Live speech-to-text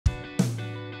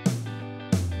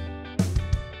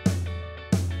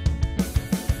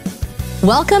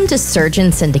Welcome to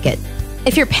Surgeon Syndicate.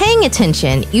 If you're paying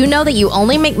attention, you know that you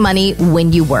only make money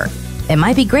when you work. It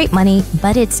might be great money,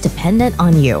 but it's dependent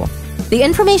on you. The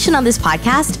information on this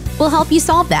podcast will help you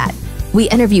solve that. We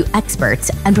interview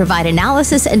experts and provide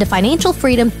analysis into financial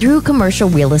freedom through commercial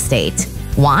real estate.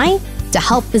 Why? To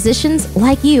help physicians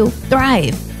like you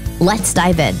thrive. Let's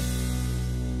dive in.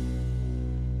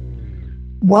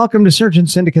 Welcome to Surgeon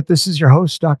Syndicate. This is your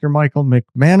host, Dr. Michael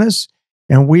McManus,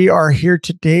 and we are here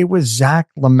today with Zach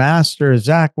Lemaster.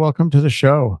 Zach, welcome to the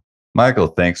show. Michael,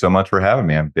 thanks so much for having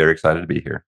me. I'm very excited to be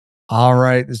here. All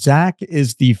right. Zach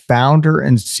is the founder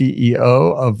and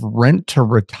CEO of Rent to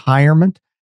Retirement,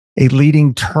 a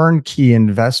leading turnkey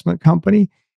investment company.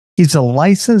 He's a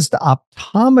licensed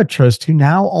optometrist who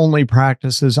now only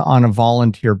practices on a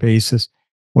volunteer basis.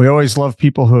 We always love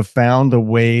people who have found a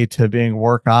way to being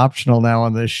work optional now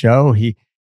on this show.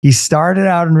 He started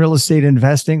out in real estate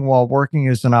investing while working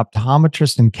as an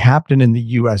optometrist and captain in the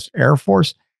U.S. Air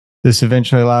Force. This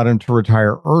eventually allowed him to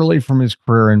retire early from his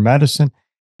career in medicine,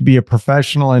 to be a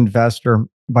professional investor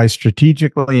by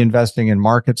strategically investing in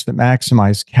markets that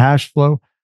maximize cash flow,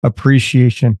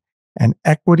 appreciation, and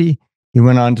equity. He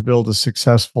went on to build a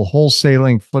successful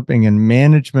wholesaling, flipping, and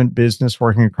management business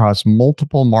working across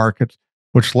multiple markets,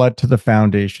 which led to the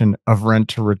foundation of Rent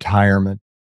to Retirement.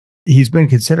 He's been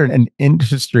considered an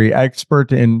industry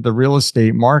expert in the real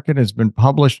estate market, has been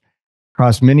published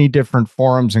across many different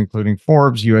forums, including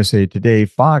Forbes, USA Today,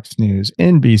 Fox News,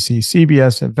 NBC,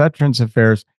 CBS, Veterans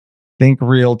Affairs, Think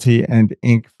Realty, and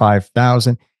Inc.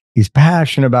 5000. He's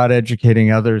passionate about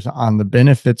educating others on the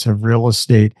benefits of real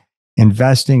estate,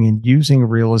 investing and using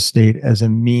real estate as a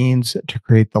means to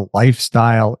create the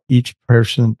lifestyle each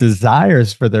person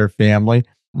desires for their family.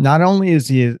 Not only is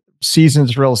he a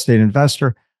seasoned real estate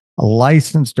investor, a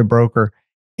licensed broker,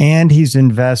 and he's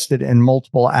invested in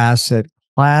multiple asset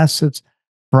classes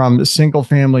from single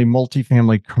family,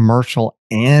 multifamily, commercial,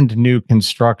 and new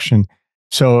construction.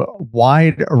 So a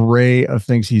wide array of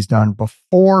things he's done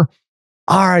before.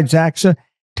 All right, Zach, so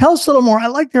tell us a little more. I'd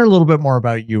like to hear a little bit more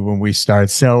about you when we start.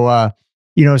 So,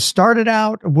 started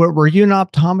out, were you an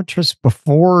optometrist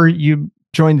before you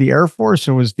joined the Air Force,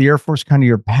 or was the Air Force kind of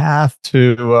your path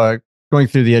to going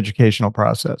through the educational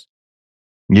process?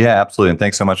 Yeah, absolutely. And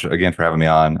thanks so much again for having me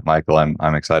on, Michael.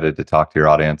 I'm excited to talk to your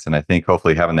audience. And I think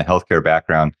hopefully having the healthcare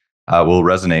background will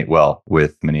resonate well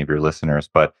with many of your listeners.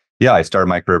 But yeah, I started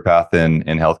my career path in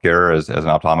healthcare as an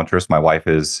optometrist. My wife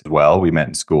is as well. We met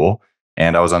in school,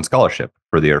 and I was on scholarship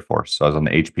for the Air Force. So I was on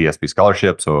the HPSB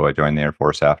scholarship. So I joined the Air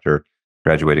Force after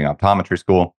graduating optometry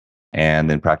school, and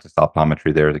then practiced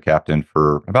optometry there as a captain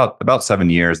for about 7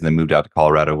 years, and then moved out to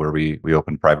Colorado where we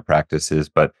opened private practices,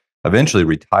 but eventually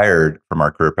retired from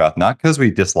our career path, not because we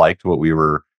disliked what we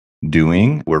were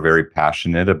doing. We're very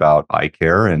passionate about eye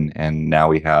care, and now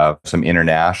we have some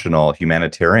international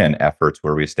humanitarian efforts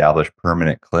where we establish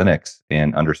permanent clinics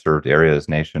in underserved areas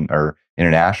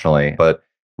internationally. But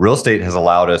real estate has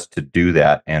allowed us to do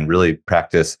that and really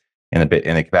practice in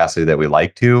a capacity that we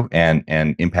like to, and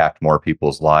impact more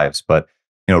people's lives. But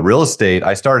real estate,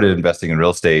 I started investing in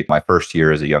real estate my first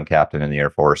year as a young captain in the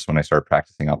Air Force when I started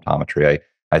practicing optometry.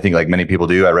 I think like many people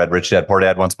do, I read Rich Dad, Poor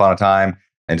Dad once upon a time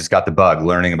and just got the bug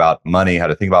learning about money, how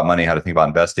to think about money, how to think about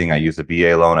investing. I used a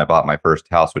VA loan. I bought my first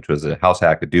house, which was a house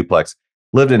hack, a duplex,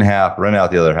 lived in half, rented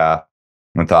out the other half,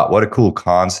 and thought, what a cool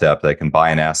concept that I can buy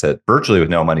an asset virtually with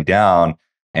no money down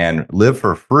and live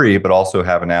for free, but also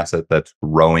have an asset that's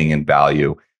growing in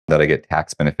value that I get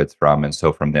tax benefits from. And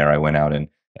so from there, I went out and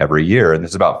every year, and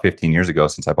this is about 15 years ago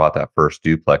since I bought that first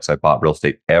duplex, I bought real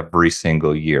estate every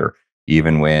single year.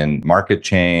 Even when market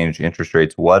change, interest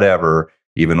rates, whatever,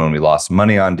 even when we lost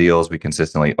money on deals, we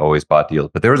consistently always bought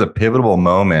deals. But there was a pivotal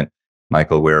moment,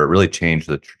 Michael, where it really changed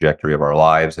the trajectory of our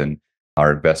lives and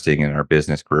our investing in our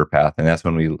business career path. And that's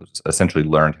when we essentially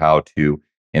learned how to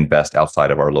invest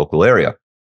outside of our local area.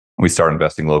 We started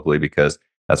investing locally because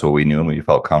that's what we knew and we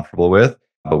felt comfortable with.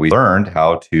 But we learned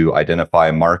how to identify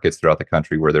markets throughout the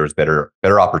country where there was better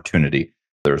opportunity.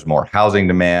 There's more housing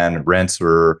demand, rents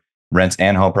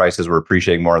and home prices were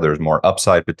appreciating more. There's more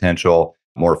upside potential,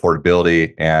 more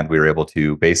affordability, and we were able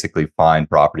to basically find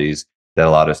properties that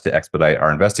allowed us to expedite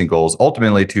our investing goals,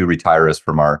 ultimately to retire us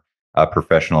from our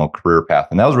professional career path.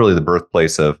 And that was really the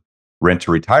birthplace of Rent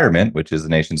to Retirement, which is the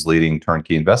nation's leading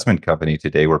turnkey investment company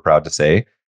today, we're proud to say.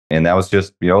 And that was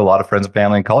just, a lot of friends and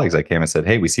family and colleagues that came and said,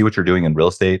 hey, we see what you're doing in real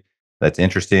estate. That's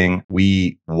interesting.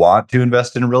 We want to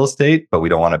invest in real estate, but we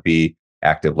don't want to be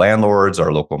active landlords.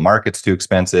 Our local market's too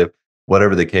expensive,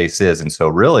 whatever the case is. And so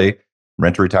really,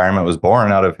 Rent to Retirement was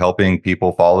born out of helping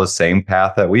people follow the same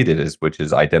path that we did, which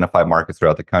is identify markets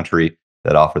throughout the country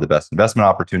that offer the best investment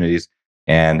opportunities,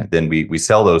 And then we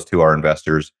sell those to our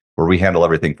investors where we handle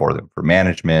everything for them, for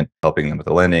management, helping them with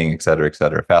the lending, et cetera, et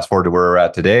cetera. Fast forward to where we're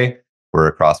at today. We're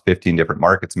across 15 different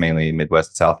markets, mainly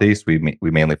Midwest and Southeast. We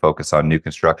mainly focus on new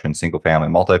construction, single family,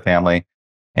 multifamily,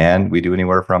 and we do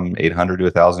anywhere from 800 to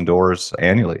 1,000 doors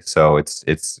annually. So it's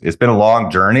been a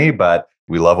long journey, but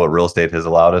we love what real estate has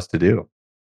allowed us to do.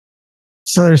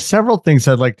 So there's several things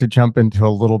I'd like to jump into a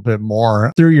little bit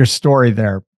more through your story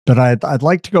there, but I'd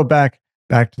like to go back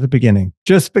to the beginning,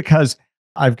 just because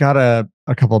I've got a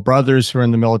couple of brothers who are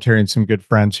in the military and some good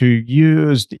friends who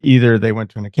used either they went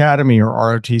to an academy or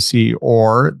ROTC,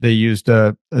 or they used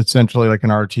essentially like an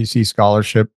ROTC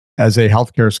scholarship as a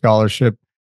healthcare scholarship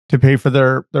to pay for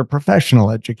their professional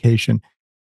education.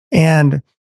 And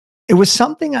it was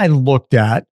something I looked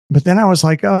at, but then I was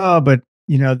like, oh, but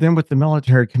then with the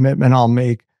military commitment, I'll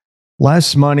make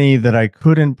less money that I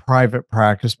could in private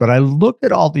practice. But I looked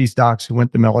at all these docs who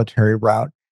went the military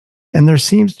route, and there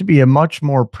seems to be a much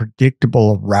more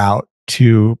predictable route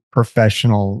to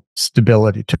professional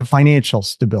stability, to financial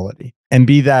stability, and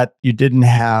be that you didn't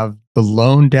have the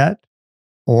loan debt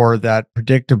or that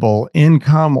predictable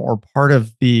income or part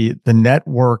of the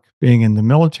network being in the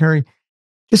military.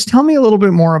 Just tell me a little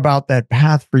bit more about that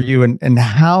path for you and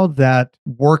how that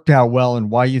worked out well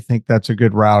and why you think that's a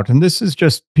good route. And this is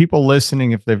just people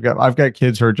listening. I've got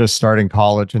kids who are just starting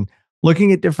college and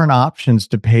looking at different options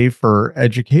to pay for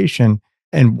education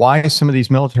and why some of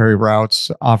these military routes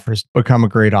offers become a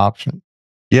great option.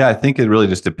 Yeah, I think it really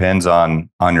just depends on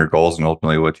your goals and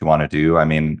ultimately what you want to do. I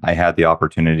mean, I had the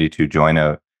opportunity to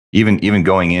join even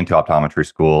going into optometry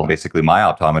school. Basically, my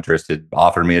optometrist had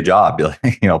offered me a job,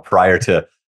 prior to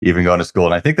even going to school.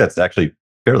 And I think that's actually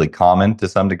fairly common to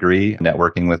some degree,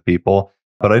 networking with people.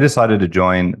 But I decided to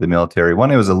join the military.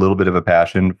 One, it was a little bit of a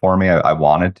passion for me. I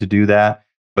wanted to do that,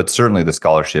 but certainly the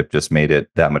scholarship just made it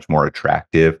that much more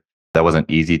attractive. That wasn't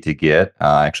easy to get.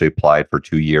 I actually applied for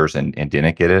 2 years and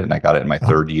didn't get it. And I got it in my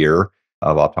third year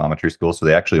of optometry school. So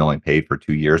they actually only paid for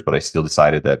 2 years, but I still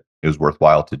decided that it was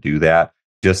worthwhile to do that.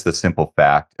 Just the simple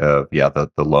fact of, the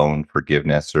loan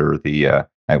forgiveness or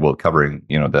covering,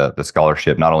 the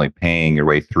scholarship, not only paying your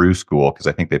way through school, because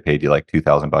I think they paid you like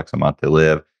 $2,000 a month to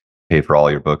live, pay for all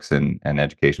your books and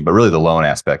education, but really the loan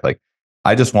aspect. Like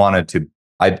I just wanted to,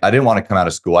 I didn't want to come out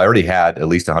of school. I already had at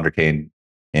least $100K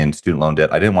in student loan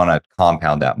debt. I didn't want to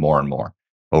compound that more and more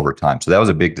over time. So that was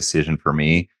a big decision for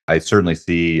me. I certainly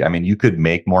see, you could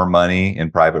make more money in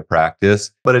private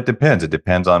practice, but it depends. It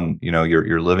depends on,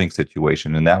 your living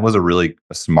situation. And that was a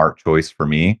smart choice for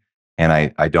me.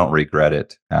 And I don't regret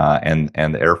it. And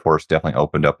the Air Force definitely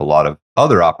opened up a lot of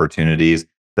other opportunities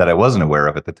that I wasn't aware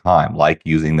of at the time, like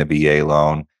using the VA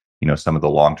loan, some of the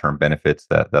long-term benefits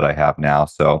that I have now.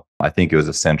 So I think it was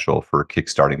essential for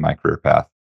kickstarting my career path.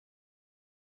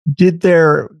 Did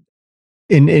there,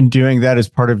 in doing that as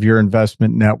part of your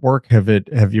investment network, have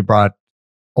you brought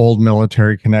old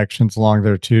military connections along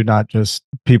there too, not just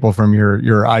people from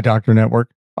your eye doctor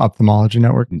network, ophthalmology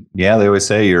network? Yeah, they always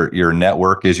say your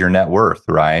network is your net worth,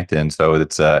 right? And so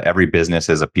it's every business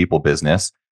is a people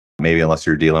business, maybe unless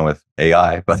you're dealing with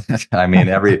AI, but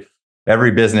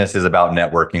every business is about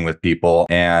networking with people.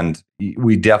 And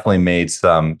we definitely made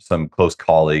some close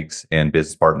colleagues and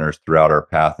business partners throughout our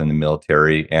path in the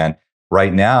military. And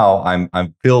right now,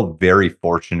 I feel very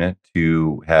fortunate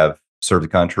to have served the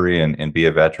country and be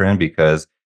a veteran, because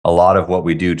a lot of what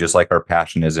we do, just like our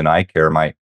passion is in eye care,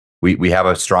 we have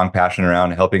a strong passion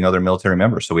around helping other military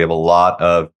members. So we have a lot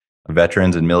of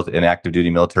veterans and active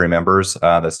duty military members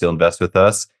that still invest with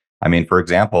us. For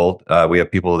example, we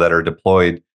have people that are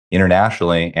deployed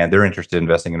internationally and they're interested in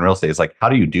investing in real estate. It's like, how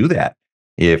do you do that?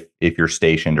 If you're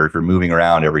stationed or if you're moving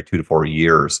around every 2 to 4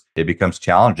 years, it becomes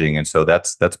challenging. And so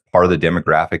that's part of the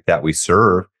demographic that we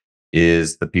serve,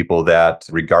 is the people that,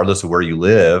 regardless of where you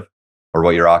live or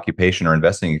what your occupation or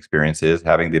investing experience is,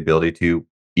 having the ability to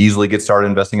easily get started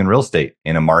investing in real estate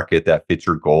in a market that fits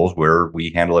your goals, where we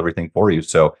handle everything for you.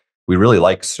 So we really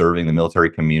like serving the military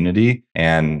community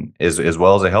and as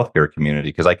well as a healthcare community,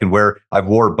 because I've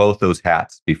wore both those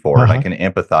hats before. And I can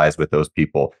empathize with those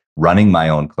people running my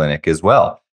own clinic as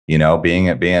well. Being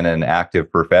an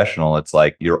active professional, it's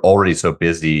like you're already so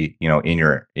busy,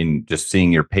 in just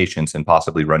seeing your patients and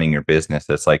possibly running your business.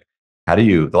 It's like,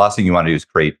 the last thing you want to do is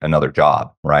create another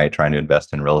job, right? Trying to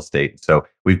invest in real estate. So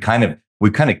we've kind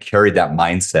of carried that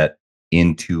mindset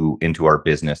into our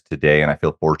business today. And I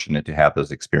feel fortunate to have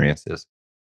those experiences.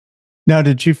 Now,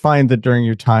 did you find that during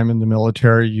your time in the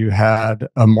military, you had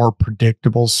a more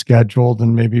predictable schedule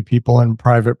than maybe people in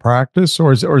private practice,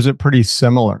 or is it pretty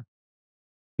similar?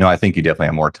 No, I think you definitely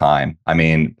have more time. I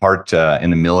mean, in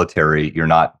the military, you're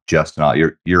not just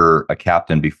you're a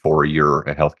captain before you're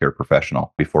a healthcare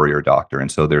professional, before you're a doctor,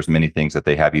 and so there's many things that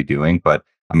they have you doing. But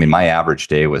I mean, my average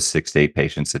day was 6 to 8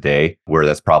 patients a day, where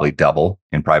that's probably double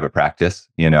in private practice.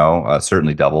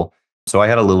 Certainly double. So I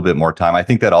had a little bit more time. I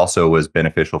think that also was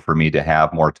beneficial for me to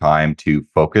have more time to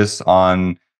focus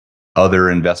on other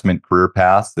investment career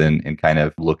paths and kind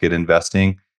of look at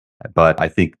investing. But I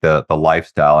think the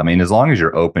lifestyle, I mean, as long as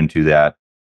you're open to that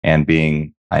and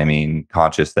being, I mean,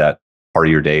 conscious that part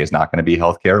of your day is not going to be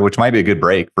healthcare, which might be a good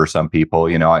break for some people.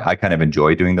 I kind of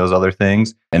enjoy doing those other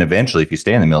things. And eventually, if you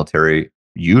stay in the military,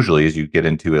 usually as you get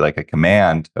into like a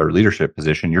command or leadership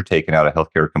position, you're taken out of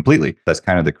healthcare completely. That's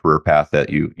kind of the career path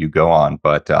that you go on.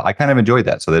 But I kind of enjoyed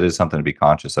that. So that is something to be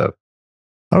conscious of.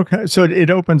 Okay. So it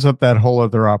opens up that whole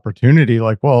other opportunity.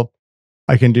 Like, well,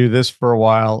 I can do this for a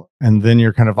while. And then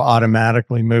you're kind of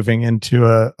automatically moving into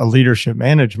a leadership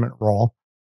management role.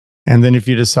 And then if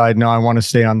you decide, no, I want to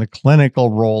stay on the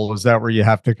clinical role, is that where you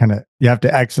have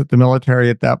to exit the military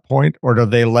at that point? Or do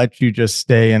they let you just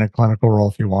stay in a clinical role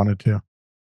if you wanted to?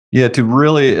 Yeah, to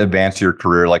really advance your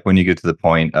career, like when you get to the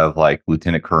point of like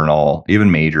lieutenant colonel, even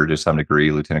major to some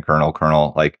degree, lieutenant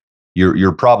colonel, like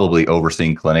you're probably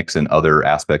overseeing clinics and other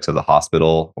aspects of the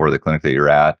hospital or the clinic that you're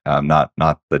at, not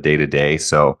the day to day.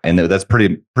 So, and that's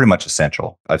pretty much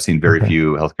essential. I've seen very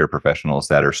few healthcare professionals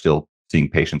that are still seeing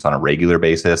patients on a regular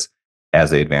basis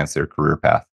as they advance their career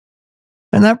path.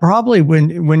 And that probably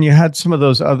when you had some of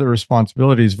those other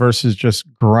responsibilities versus just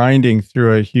grinding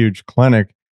through a huge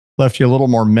clinic, left you a little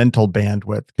more mental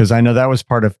bandwidth. Because I know that was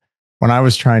part of when I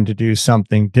was trying to do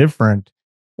something different.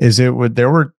 There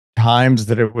were times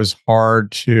that it was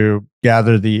hard to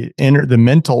gather the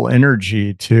mental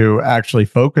energy to actually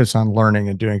focus on learning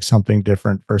and doing something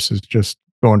different versus just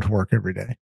going to work every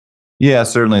day. Yeah,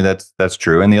 certainly that's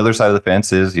true. And the other side of the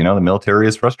fence is, the military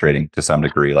is frustrating to some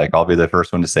degree. Like I'll be the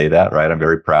first one to say that, right? I'm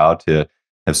very proud to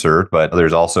have served, but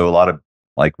there's also a lot of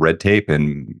like red tape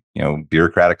and,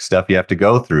 bureaucratic stuff you have to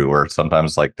go through, or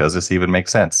sometimes like, does this even make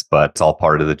sense? But it's all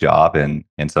part of the job. And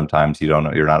sometimes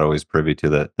you're not always privy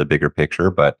to the bigger picture,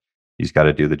 but you just got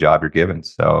to do the job you're given.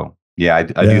 So yeah, I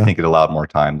do think it allowed more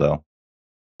time though.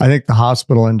 I think the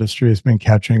hospital industry has been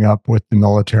catching up with the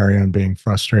military on being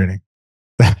frustrating.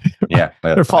 Yeah.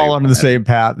 They're following the same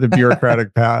path, the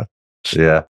bureaucratic path.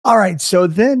 Yeah. All right. So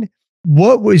then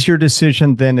what was your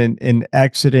decision then in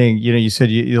exiting? You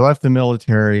said you left the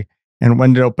military and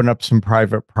went to open up some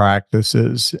private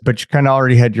practices, but you kind of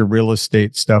already had your real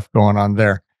estate stuff going on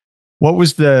there. What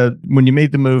was when you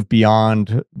made the move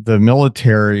beyond the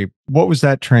military, what was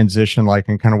that transition like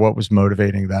and kind of what was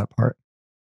motivating that part?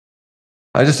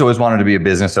 I just always wanted to be a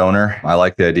business owner. I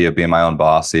like the idea of being my own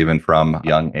boss, even from a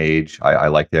young age. I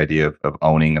like the idea of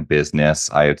owning a business.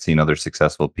 I had seen other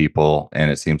successful people, and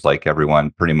it seems like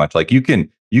everyone pretty much like you can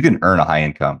earn a high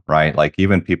income, right? Like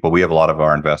even people, we have a lot of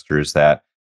our investors that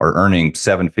are earning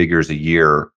 7 figures a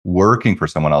year working for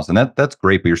someone else. And that's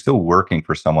great, but you're still working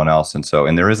for someone else. And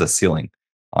there is a ceiling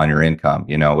on your income.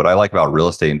 What I like about real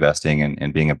estate investing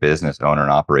and being a business owner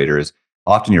and operator is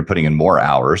often you're putting in more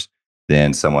hours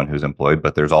than someone who's employed,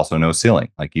 but there's also no ceiling.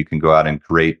 Like you can go out and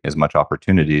create as much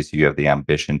opportunity as you have the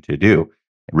ambition to do.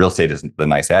 Real estate is the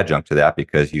nice adjunct to that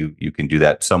because you can do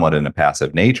that somewhat in a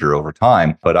passive nature over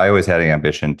time. But I always had an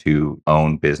ambition to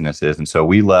own businesses. And so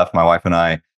we left, my wife and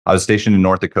I was stationed in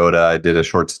North Dakota. I did a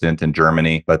short stint in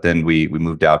Germany, but then we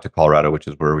moved out to Colorado, which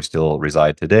is where we still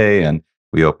reside today. And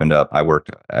we opened up, I worked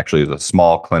actually at a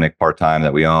small clinic part-time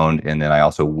that we owned. And then I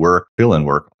also fill-in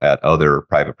work at other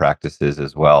private practices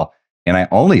as well. And I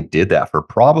only did that for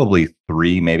probably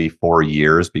 3, maybe 4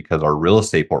 years because our real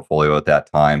estate portfolio at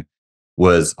that time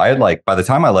by the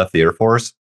time I left the Air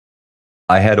Force,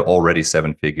 I had already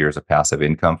 7 figures of passive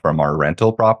income from our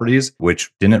rental properties,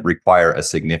 which didn't require a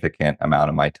significant amount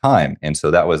of my time. And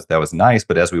so that was nice.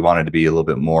 But as we wanted to be a little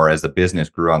bit more, as the business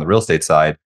grew on the real estate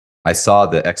side, I saw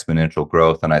the exponential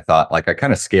growth. And I thought I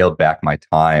kind of scaled back my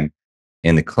time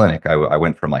in the clinic. I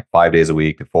went from like 5 days a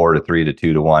week to 4 to 3 to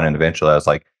 2 to 1. And eventually I was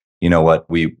like, you know what,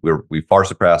 we far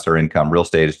surpassed our income. Real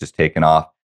estate has just taken off.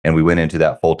 And we went into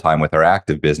that full time with our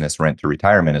active business, rent to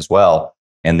retirement as well.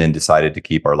 And then decided to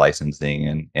keep our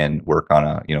licensing and work on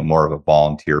a, more of a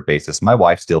volunteer basis. My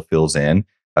wife still fills in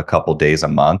a couple days a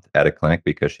month at a clinic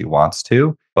because she wants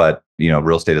to, but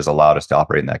real estate has allowed us to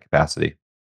operate in that capacity.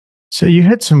 So you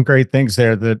had some great things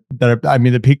there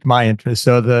that piqued my interest.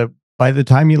 So by the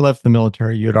time you left the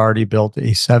military, you had already built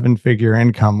a 7-figure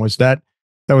income. Was that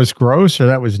was gross or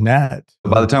that was net?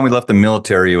 By the time we left the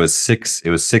military, it was 6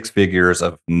 figures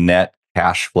of net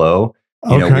cash flow.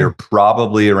 We were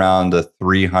probably around the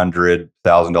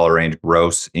 $300,000 range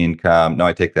gross income. No,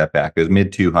 I take that back. It was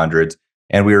mid 200s.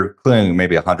 And we were clearing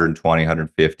maybe 120,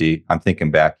 150. I'm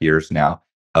thinking back years now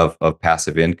of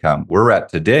passive income. We're at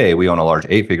today, we own a large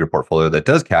 8-figure portfolio that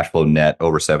does cash flow net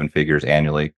over 7 figures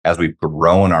annually as we've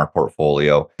grown our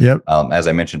portfolio. Yep. As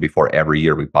I mentioned before, every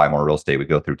year we buy more real estate. We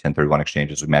go through 1031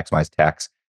 exchanges. We maximize tax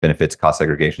benefits, cost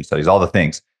segregation studies, all the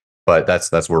things. But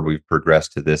that's where we've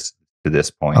progressed to this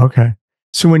point. Okay.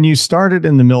 So when you started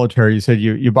in the military, you said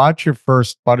you bought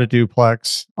a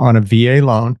duplex on a VA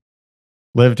loan,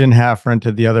 lived in half,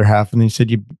 rented the other half, and then you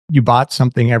said you bought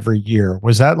something every year.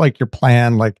 Was that like your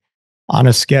plan, like on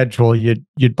a schedule?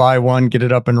 You'd buy one, get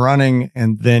it up and running,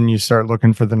 and then you start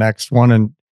looking for the next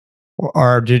one,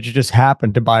 or did you just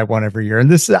happen to buy one every year?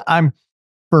 And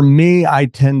for me,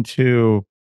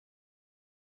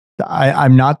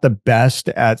 I'm not the best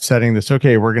at setting this.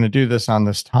 Okay, we're going to do this on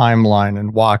this timeline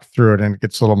and walk through it, and it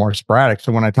gets a little more sporadic.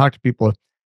 So when I talk to people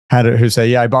who say,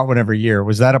 "Yeah, I bought one every year,"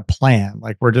 was that a plan?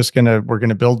 Like we're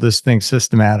gonna build this thing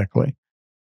systematically?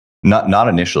 Not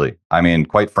initially. I mean,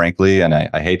 quite frankly, and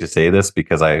I hate to say this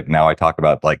because I talk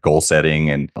about like goal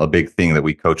setting, and a big thing that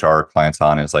we coach our clients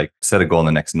on is like set a goal in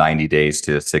the next 90 days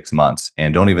to 6 months,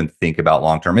 and don't even think about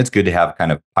long term. It's good to have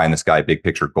kind of pie in the sky, big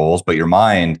picture goals, but your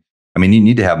mind. I mean, you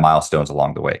need to have milestones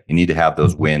along the way. You need to have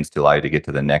those wins to allow you to get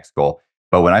to the next goal.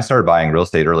 But when I started buying real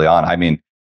estate early on, I mean,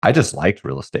 I just liked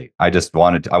real estate. I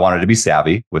wanted to be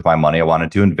savvy with my money. I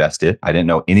wanted to invest it. I didn't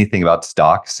know anything about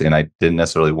stocks, and I didn't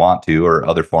necessarily want to, or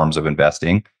other forms of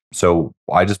investing. So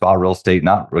I just bought real estate,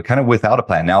 not kind of without a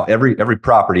plan. Now, every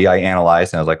property I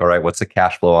analyzed, and I was like, all right, what's the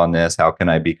cash flow on this? How can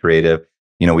I be creative?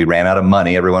 We ran out of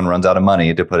money. Everyone runs out of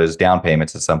money to put as down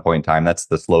payments at some point in time. That's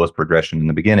the slowest progression in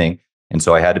the beginning. And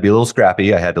so I had to be a little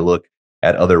scrappy. I had to look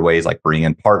at other ways, like bring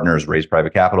in partners, raise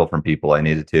private capital from people. I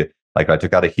needed to, like I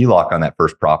took out a HELOC on that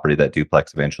first property, that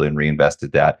duplex eventually, and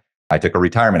reinvested that. I took a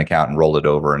retirement account and rolled it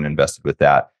over and invested with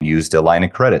that. Used a line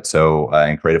of credit,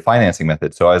 and creative financing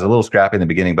method. So I was a little scrappy in the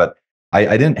beginning, but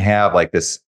I didn't have like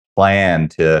this plan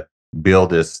to build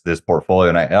this portfolio.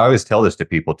 And I always tell this to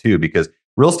people too, because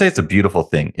real estate's a beautiful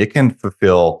thing. It can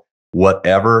fulfill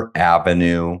whatever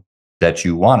avenue that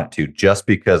you want it to. Just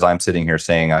because I'm sitting here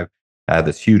saying I have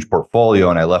this huge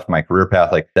portfolio and I left my career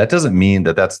path, like that doesn't mean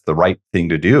that that's the right thing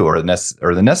to do, or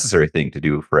the necessary thing to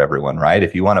do for everyone, right?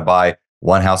 If you want to buy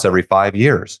one house every 5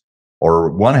 years, or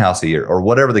one house a year, or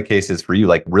whatever the case is for you,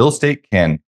 like real estate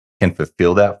can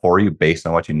fulfill that for you based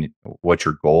on what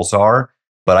your goals are.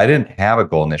 But I didn't have a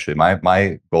goal initially.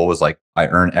 My goal was like, I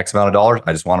earn X amount of dollars,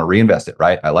 I just want to reinvest it,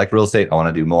 right? I like real estate, I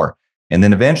want to do more. And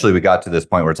then eventually we got to this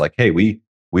point where it's like, hey, we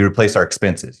replaced our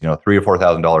expenses, $3,000 or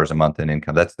 $4,000 a month in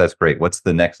income. That's great. What's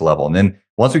the next level? And then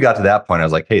once we got to that point, I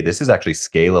was like, hey, this is actually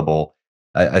scalable.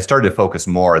 I started to focus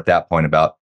more at that point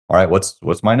about, all right, what's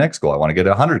my next goal? I want to get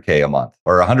 100K a month,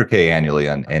 or 100K annually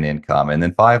in income, and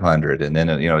then 500. And then,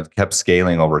 it kept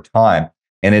scaling over time.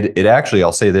 And it actually,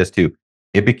 I'll say this too,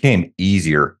 it became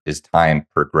easier as time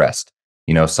progressed.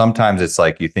 Sometimes it's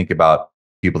like you think about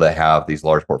people that have these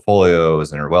large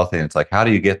portfolios and are wealthy, and it's like, how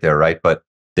do you get there, right? But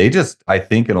they just, I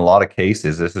think in a lot of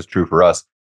cases, this is true for us,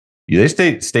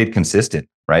 they stayed consistent,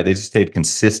 right? They just stayed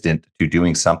consistent to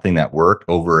doing something that worked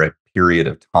over a period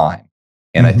of time.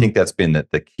 And I think that's been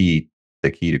the key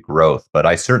to growth. But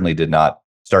I certainly did not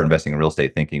start investing in real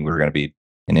estate thinking we were going to be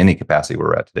in any capacity where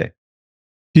we're at today.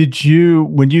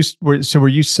 Were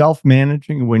you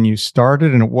self-managing when you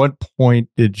started? And at what point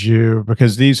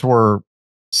because these were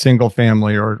single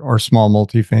family or small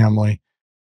multifamily,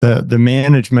 the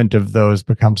management of those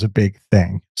becomes a big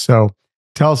thing. So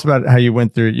tell us about how you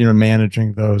went through,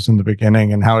 managing those in the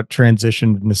beginning and how it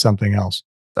transitioned into something else.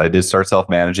 I did start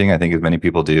self-managing, I think as many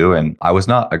people do. And I was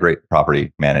not a great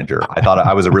property manager. I thought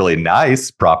I was a really nice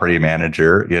property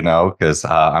manager, because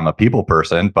I'm a people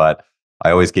person, but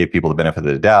I always gave people the benefit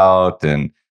of the doubt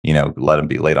and, let them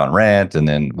be late on rent. And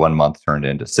then 1 month turned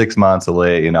into 6 months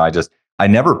late. I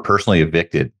never personally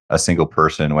evicted a single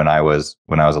person when I was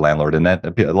a landlord, and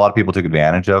that a lot of people took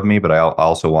advantage of me. But I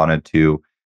also wanted to,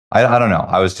 I don't know.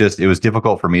 It was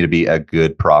difficult for me to be a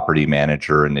good property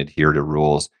manager and adhere to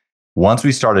rules. Once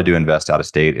we started to invest out of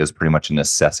state, it was pretty much a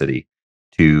necessity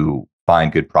to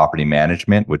find good property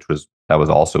management, that was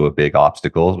also a big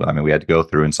obstacle. I mean, we had to go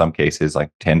through, in some cases,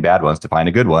 like 10 bad ones to find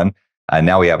a good one. And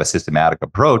now we have a systematic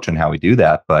approach on how we do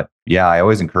that. But yeah, I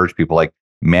always encourage people, like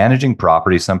managing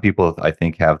property. Some people, I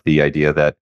think, have the idea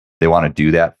that they want to do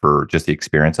that for just the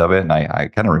experience of it. And I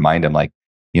kind of remind them, like,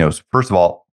 first of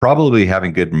all, probably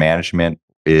having good management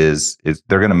is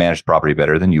they're going to manage property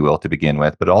better than you will to begin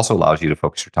with, but it also allows you to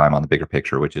focus your time on the bigger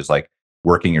picture, which is like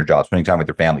working your job, spending time with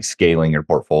your family, scaling your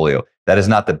portfolio, that is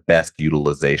not the best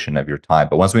utilization of your time.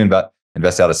 But once we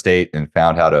invest out of state and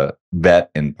found how to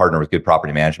vet and partner with good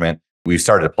property management, we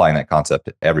started applying that concept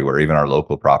everywhere, even our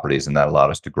local properties, and that allowed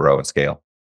us to grow and scale.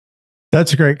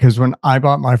 That's great, because when I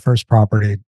bought my first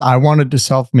property, I wanted to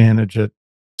self-manage it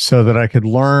so that I could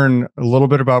learn a little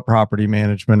bit about property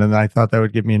management. And I thought that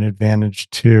would give me an advantage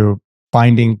to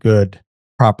finding good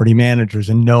property managers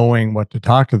and knowing what to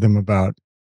talk to them about.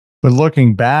 But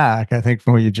looking back, I think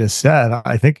from what you just said,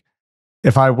 I think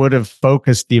if I would have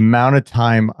focused the amount of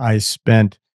time I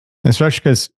spent, especially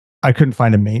because I couldn't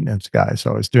find a maintenance guy.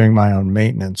 So I was doing my own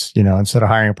maintenance, instead of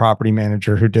hiring a property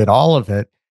manager who did all of it,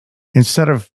 instead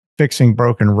of fixing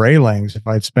broken railings, if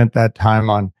I'd spent that time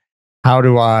on how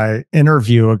do I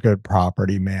interview a good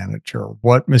property manager?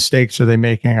 What mistakes are they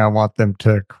making? I want them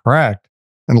to correct,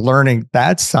 and learning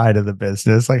that side of the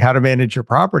business, like how to manage your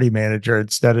property manager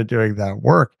instead of doing that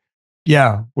work.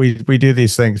 Yeah, we do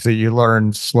these things that you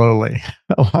learn slowly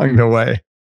along the way.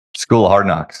 School of hard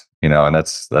knocks, and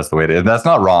that's the way it is. That's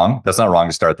not wrong. That's not wrong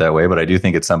to start that way. But I do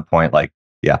think at some point,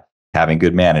 having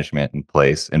good management in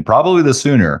place, and probably the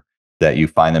sooner that you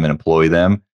find them and employ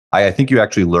them, I think you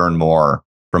actually learn more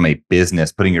from a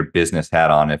business, putting your business hat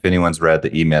on. If anyone's read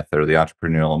the E-Myth or the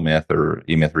Entrepreneurial Myth or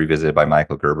E-Myth Revisited by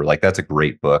Michael Gerber, that's a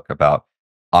great book about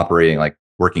operating,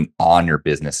 working on your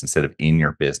business instead of in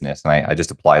your business. And I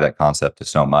just apply that concept to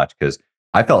so much, because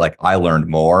I felt like I learned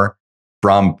more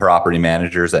from property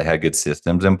managers that had good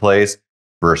systems in place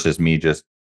versus me just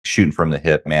shooting from the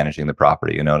hip, managing the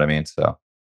property. You know what I mean? So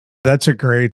that's a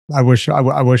great, I wish I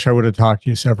would have talked to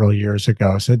you several years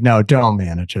ago. I said, no, don't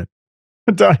manage it.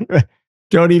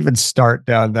 Don't even start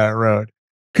down that road.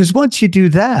 Because once you do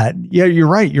that, yeah, you're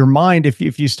right. Your mind,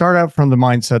 if you start out from the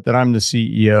mindset that I'm the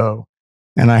CEO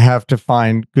and I have to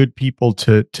find good people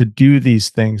to do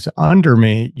these things under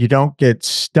me, you don't get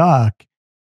stuck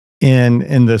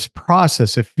in this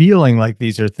process of feeling like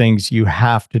these are things you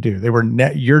have to do. They were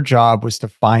your job was to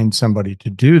find somebody to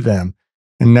do them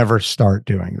and never start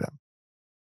doing them.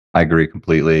 I agree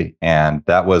completely. And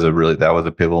that was a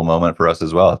pivotal moment for us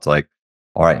as well. It's like,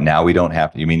 all right, now we don't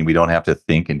have to, we don't have to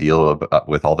think and deal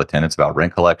with all the tenants about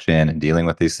rent collection and dealing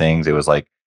with these things. It was like,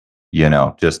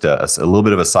 just a little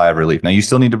bit of a sigh of relief. Now you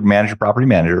still need to manage your property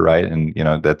manager, right? And,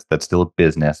 that's still a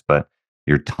business, but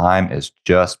your time is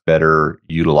just better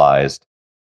utilized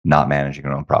not managing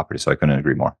your own property. So I couldn't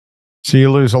agree more. So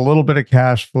you lose a little bit of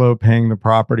cash flow paying the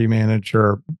property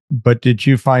manager, but did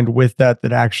you find with that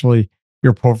actually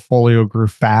your portfolio grew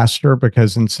faster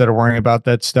because instead of worrying about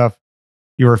that stuff,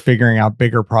 you were figuring out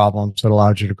bigger problems that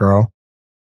allowed you to grow?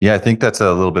 Yeah, I think that's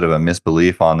a little bit of a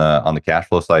misbelief on the cash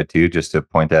flow side too. Just to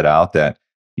point that out, that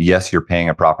yes, you're paying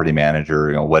a property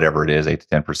manager, whatever it is, 8 to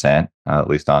 10%, at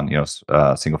least on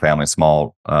single family,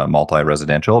 small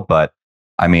multi-residential. But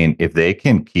I mean, if they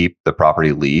can keep the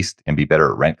property leased and be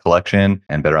better at rent collection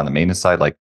and better on the maintenance side,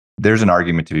 there's an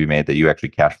argument to be made that you actually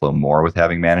cash flow more with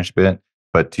having management.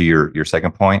 But to your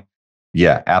second point,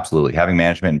 yeah, absolutely, having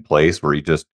management in place where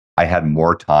I had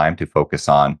more time to focus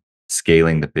on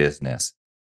scaling the business,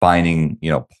 finding,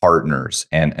 partners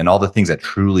and all the things that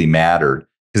truly mattered.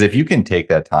 Because if you can take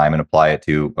that time and apply it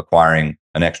to acquiring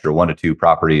an extra 1 to 2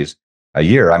 properties a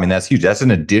year, I mean, that's huge. That's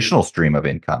an additional stream of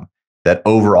income that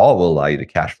overall will allow you to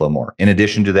cash flow more. In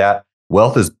addition to that,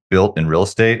 wealth is built in real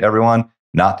estate, everyone,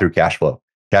 not through cash flow.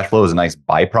 Cash flow is a nice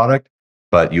byproduct,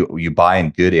 but you buy in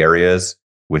good areas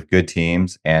with good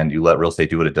teams and you let real estate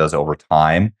do what it does over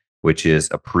time, which is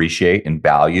appreciate and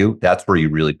value. That's where you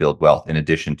really build wealth, in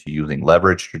addition to using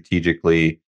leverage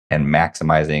strategically and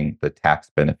maximizing the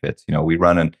tax benefits. We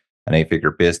run an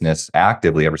 8-figure business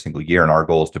actively every single year, and our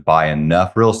goal is to buy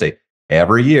enough real estate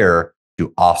every year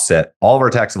to offset all of our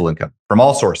taxable income from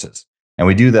all sources. And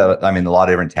we do that, a lot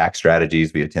of different tax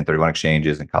strategies via 1031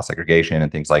 exchanges and cost segregation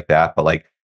and things like that. But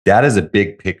that is a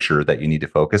big picture that you need to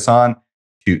focus on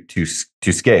to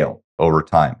scale over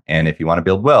time. And if you want to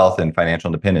build wealth and financial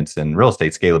independence in real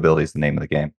estate, scalability is the name of the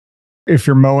game. If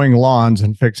you're mowing lawns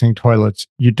and fixing toilets,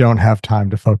 you don't have time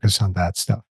to focus on that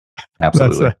stuff.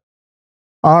 Absolutely.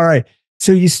 All right.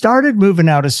 So you started moving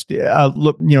out of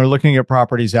looking at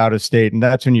properties out of state, and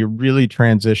that's when you really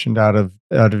transitioned out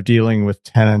of dealing with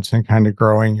tenants and kind of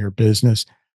growing your business.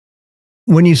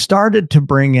 When you started to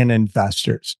bring in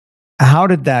investors, how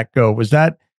did that go? Was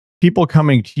that people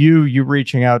coming to you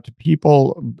reaching out to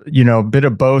people, a bit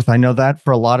of both? I know that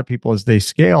for a lot of people, as they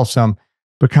scale, some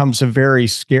becomes a very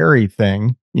scary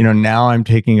thing. Now I'm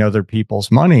taking other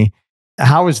people's money.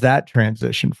 How is that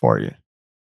transition for you?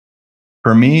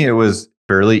 For me, it was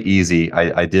fairly easy.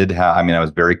 I was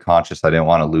very conscious. I didn't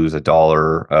want to lose a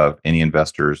dollar of any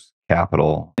investor's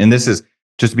capital. And this is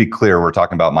just to be clear, we're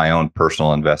talking about my own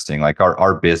personal investing. Like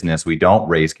our business, we don't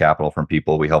raise capital from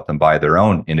people. We help them buy their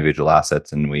own individual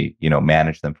assets and we,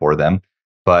 manage them for them.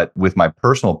 But with my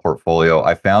personal portfolio,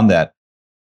 I found that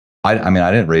I mean, I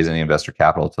didn't raise any investor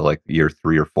capital till like year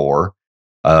 3 or 4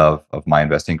 of my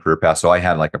investing career path. So I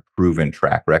had like a proven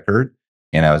track record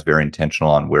and I was very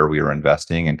intentional on where we were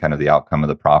investing and kind of the outcome of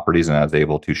the properties. And I was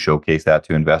able to showcase that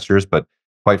to investors. But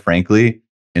quite frankly,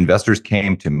 investors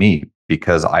came to me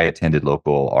because I attended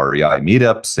local REI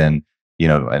meetups and,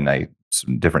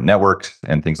 some different networks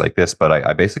and things like this. But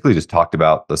I basically just talked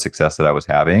about the success that I was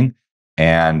having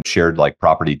and shared like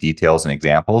property details and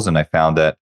examples. And I found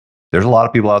that there's a lot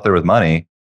of people out there with money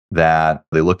that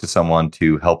they look to someone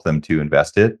to help them to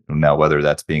invest it. Now, whether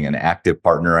that's being an active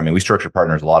partner, I mean, we structure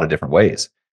partners a lot of different ways.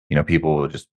 People will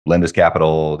just lend us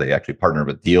capital. They actually partner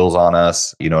with deals on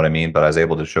us. You know what I mean? But I was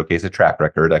able to showcase a track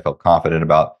record. I felt confident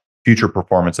about future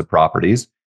performance of properties.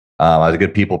 I was a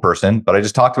good people person, but I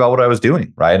just talked about what I was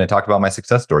doing, right? And I talked about my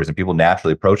success stories, and people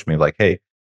naturally approached me like, "Hey,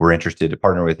 we're interested to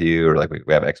partner with you," or like,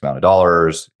 "We have X amount of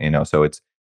dollars." So it's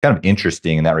kind of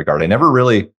interesting in that regard. I never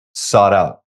really sought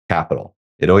out capital.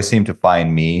 It always seemed to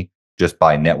find me just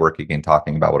by networking and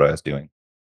talking about what I was doing.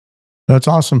 That's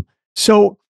awesome.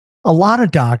 So a lot of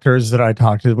doctors that I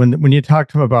talk to, when you talk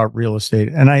to them about real estate,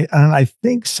 and I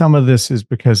think some of this is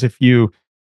because if a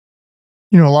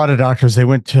lot of doctors, they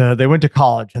went to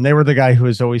college and they were the guy who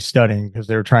was always studying because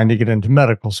they were trying to get into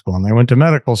medical school, and they went to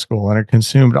medical school and it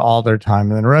consumed all their time,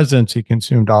 and then residency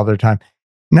consumed all their time.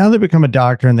 Now they become a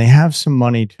doctor and they have some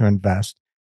money to invest,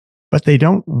 but they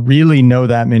don't really know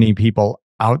that many people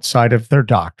outside of their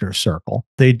doctor circle.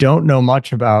 They don't know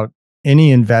much about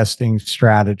any investing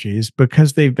strategies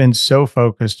because they've been so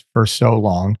focused for so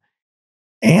long.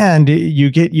 And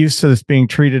you get used to this being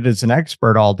treated as an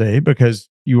expert all day because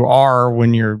you are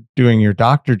when you're doing your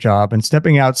doctor job, and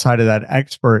stepping outside of that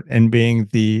expert and being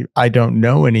the I don't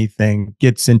know anything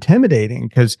gets intimidating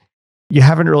because you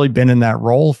haven't really been in that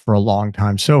role for a long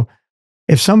time. So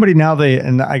if somebody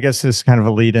and I guess this is kind of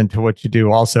a lead into what you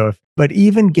do also, but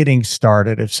even getting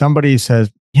started, if somebody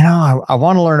says, I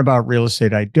want to learn about real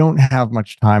estate, I don't have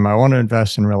much time, I want to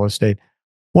invest in real estate,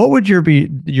 what would be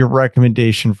your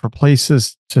recommendation for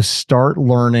places to start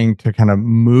learning to kind of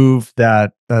move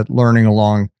that learning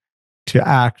along to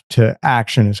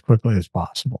action as quickly as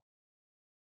possible?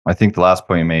 I think the last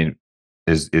point you made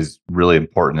is really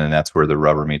important, and that's where the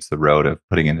rubber meets the road of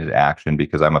putting it into action,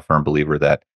 because I'm a firm believer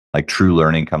that like true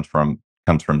learning comes from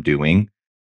doing,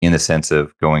 in the sense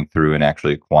of going through and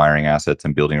actually acquiring assets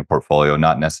and building a portfolio,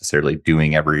 not necessarily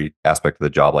doing every aspect of the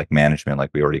job like management,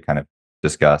 like we already kind of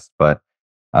discussed. But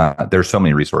there's so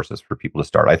many resources for people to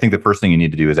start. I think the first thing you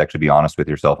need to do is actually be honest with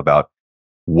yourself about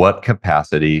what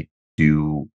capacity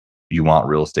do you want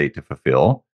real estate to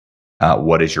fulfill.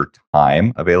 What is your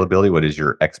time availability? What is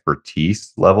your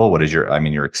expertise level? What is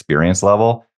your experience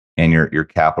level and your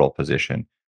capital position?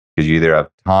 Because you either have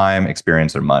time,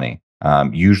 experience, or money.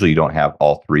 Usually you don't have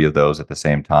all three of those at the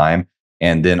same time.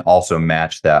 And then also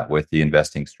match that with the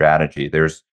investing strategy.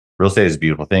 Real estate is a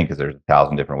beautiful thing because there's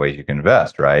 1,000 different ways you can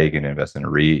invest, right? You can invest in a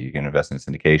REIT, you can invest in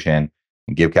syndication,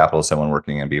 and give capital to someone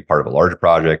working and be a part of a larger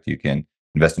project. You can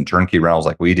invest in turnkey rentals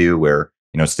like we do, where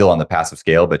still on the passive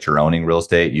scale, but you're owning real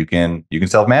estate. You can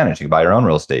self-manage. You can buy your own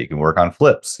real estate. You can work on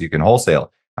flips. You can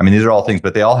wholesale. I mean, these are all things,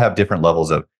 but they all have different levels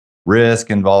of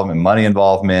risk involvement, money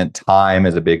involvement, time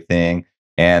is a big thing,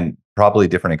 and probably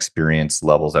different experience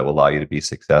levels that will allow you to be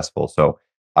successful. So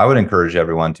I would encourage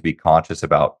everyone to be conscious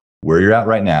about where you're at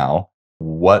right now,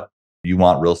 what you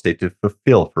want real estate to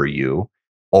fulfill for you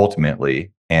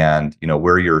ultimately, and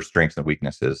where your strengths and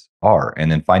weaknesses are,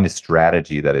 and then find a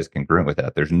strategy that is congruent with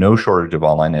that. There's no shortage of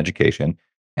online education,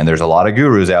 and there's a lot of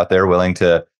gurus out there willing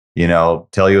to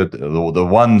tell you the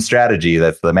one strategy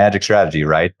that's the magic strategy,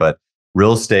 right? But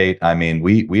real estate, I mean,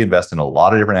 we invest in a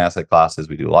lot of different asset classes.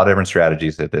 We do a lot of different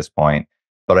strategies at this point,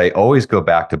 but I always go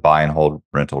back to buy and hold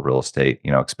rental real estate,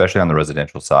 especially on the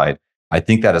residential side. I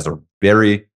think that is a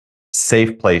very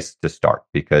safe place to start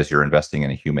because you're investing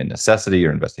in a human necessity.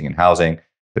 You're investing in housing.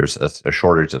 There's a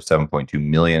shortage of 7.2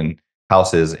 million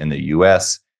houses in the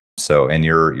U.S. So, and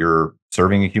you're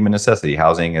serving a human necessity.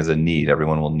 Housing is a need.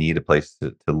 Everyone will need a place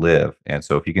to live. And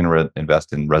so if you can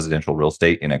invest in residential real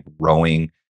estate in a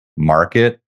growing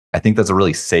market, I think that's a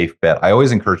really safe bet. I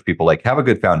always encourage people, like, have a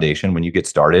good foundation when you get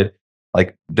started.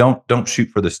 Like, don't shoot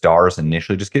for the stars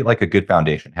initially. Just get like a good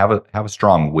foundation. Have a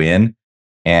strong win.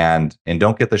 And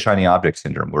don't get the shiny object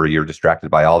syndrome where you're distracted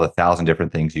by all the 1,000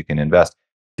 different things you can invest.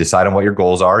 Decide on what your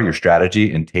goals are, your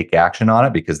strategy, and take action on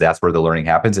it, because that's where the learning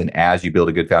happens. And as you build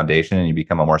a good foundation and you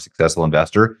become a more successful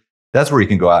investor, that's where you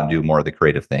can go out and do more of the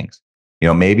creative things.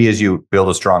 Maybe as you build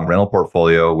a strong rental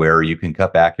portfolio where you can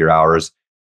cut back your hours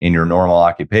in your normal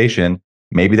occupation,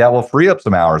 maybe that will free up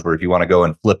some hours where if you want to go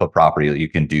and flip a property, you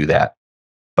can do that.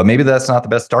 But maybe that's not the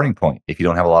best starting point if you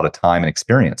don't have a lot of time and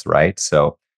experience, right?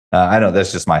 So I know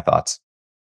that's just my thoughts.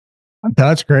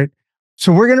 That's great.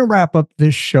 So we're going to wrap up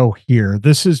this show here.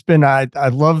 This has been, I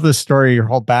love the story, your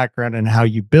whole background and how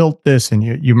you built this and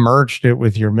you merged it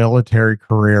with your military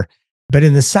career. But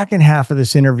in the second half of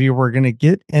this interview, we're going to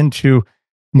get into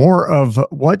more of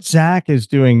what Zach is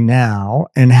doing now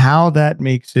and how that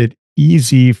makes it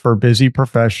easy for busy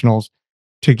professionals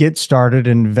to get started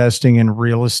investing in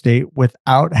real estate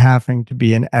without having to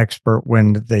be an expert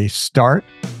when they start.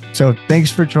 So thanks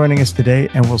for joining us today,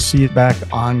 and we'll see you back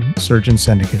on Surgeon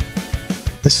Syndicate.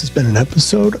 This has been an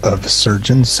episode of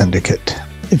Surgeon Syndicate.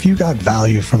 If you got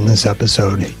value from this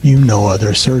episode, you know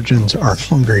other surgeons are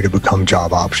hungry to become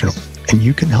job optional, and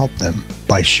you can help them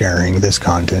by sharing this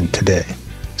content today.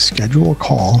 Schedule a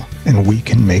call and we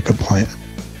can make a plan.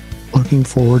 Looking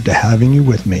forward to having you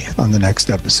with me on the next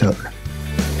episode.